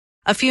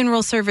A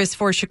funeral service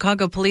for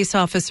Chicago police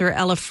officer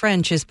Ella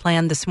French is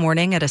planned this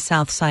morning at a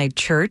Southside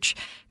church.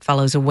 It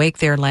follows a wake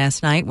there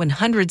last night when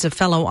hundreds of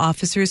fellow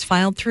officers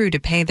filed through to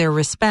pay their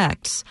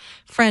respects.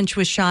 French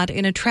was shot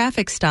in a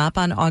traffic stop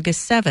on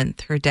August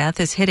 7th. Her death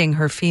is hitting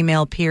her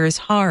female peers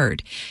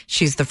hard.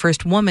 She's the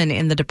first woman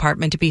in the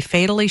department to be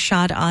fatally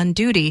shot on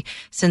duty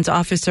since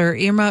Officer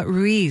Irma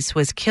Ruiz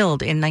was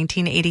killed in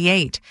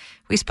 1988.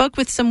 We spoke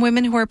with some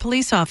women who are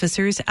police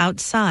officers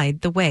outside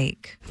the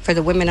wake. For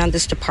the women on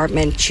this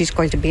department, she's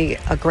going to be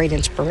a great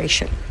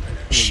inspiration.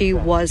 She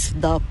was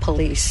the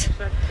police.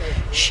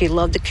 She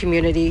loved the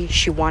community.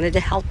 She wanted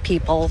to help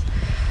people.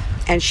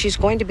 And she's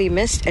going to be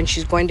missed, and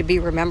she's going to be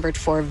remembered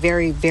for a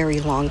very, very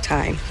long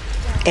time.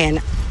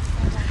 And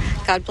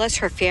God bless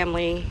her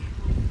family.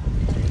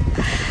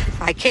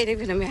 I can't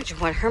even imagine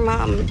what her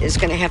mom is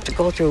going to have to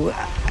go through.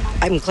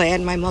 I'm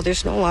glad my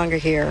mother's no longer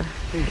here.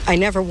 I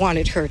never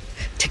wanted her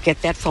to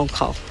get that phone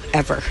call,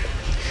 ever.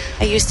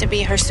 I used to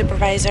be her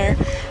supervisor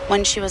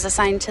when she was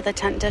assigned to the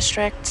 10th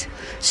district.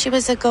 She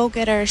was a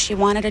go-getter. She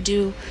wanted to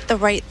do the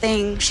right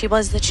thing. She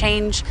was the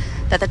change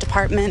that the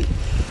department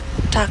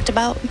talked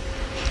about.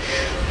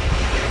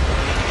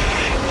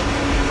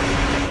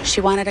 She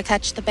wanted to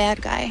catch the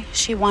bad guy.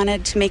 She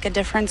wanted to make a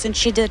difference, and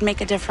she did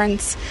make a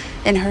difference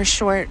in her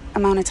short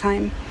amount of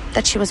time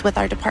that she was with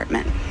our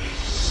department.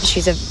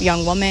 She's a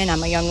young woman.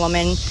 I'm a young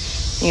woman.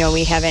 You know,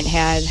 we haven't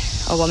had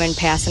a woman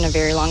pass in a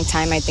very long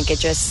time. I think it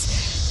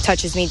just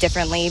touches me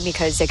differently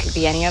because it could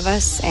be any of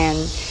us, and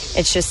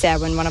it's just sad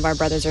when one of our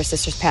brothers or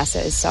sisters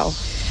passes. So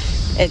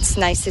it's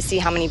nice to see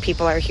how many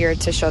people are here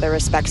to show their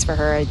respects for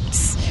her.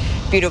 It's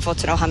beautiful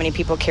to know how many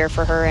people care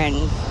for her, and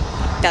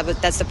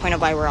that's the point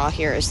of why we're all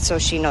here, is so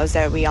she knows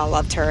that we all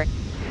loved her.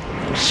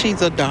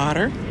 She's a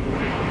daughter.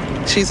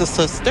 She's a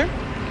sister.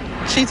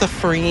 She's a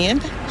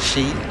friend.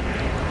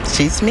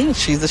 She's me.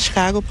 She's a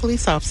Chicago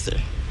police officer.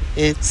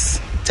 It's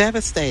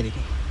devastating.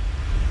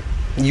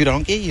 You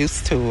don't get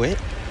used to it.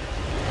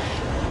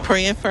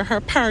 Praying for her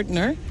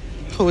partner,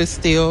 who is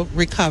still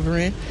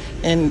recovering,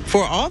 and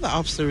for all the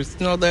officers,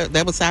 you know,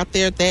 that was out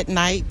there that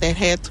night, that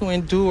had to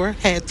endure,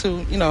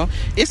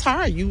 it's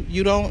hard.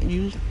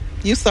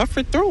 You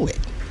suffer through it,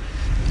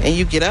 and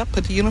you get up,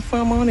 put the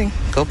uniform on, and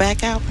go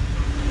back out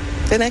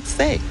the next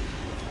day.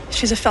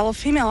 She's a fellow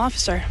female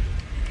officer.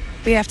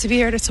 We have to be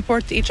here to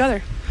support each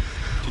other.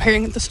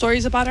 Hearing the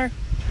stories about her,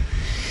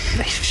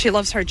 she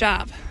loves her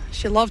job.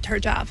 She loved her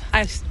job.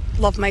 I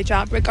love my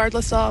job,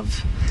 regardless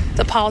of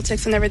the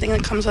politics and everything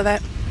that comes with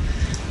it.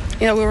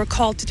 You know, we were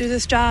called to do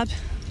this job,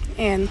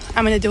 and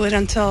I'm going to do it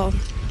until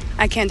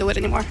I can't do it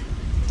anymore.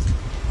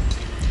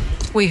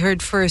 We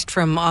heard first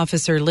from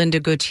Officer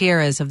Linda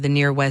Gutierrez of the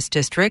Near West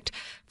District,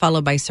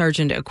 followed by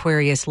Sergeant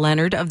Aquarius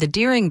Leonard of the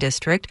Deering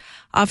District,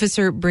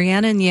 Officer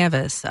Briana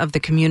Nieves of the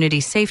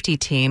Community Safety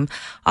Team,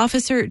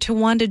 Officer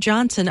Tawanda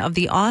Johnson of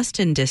the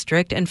Austin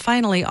District, and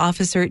finally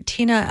Officer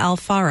Tena Al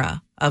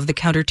Farah of the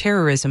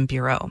Counterterrorism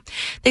Bureau.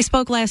 They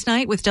spoke last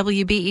night with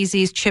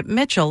WBEZ's Chip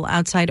Mitchell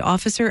outside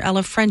Officer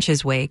Ella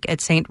French's wake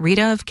at St.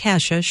 Rita of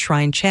Cascia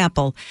Shrine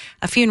Chapel.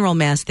 A funeral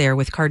mass there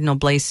with Cardinal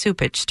Blaise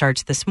Cupich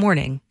starts this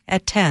morning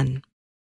at 10.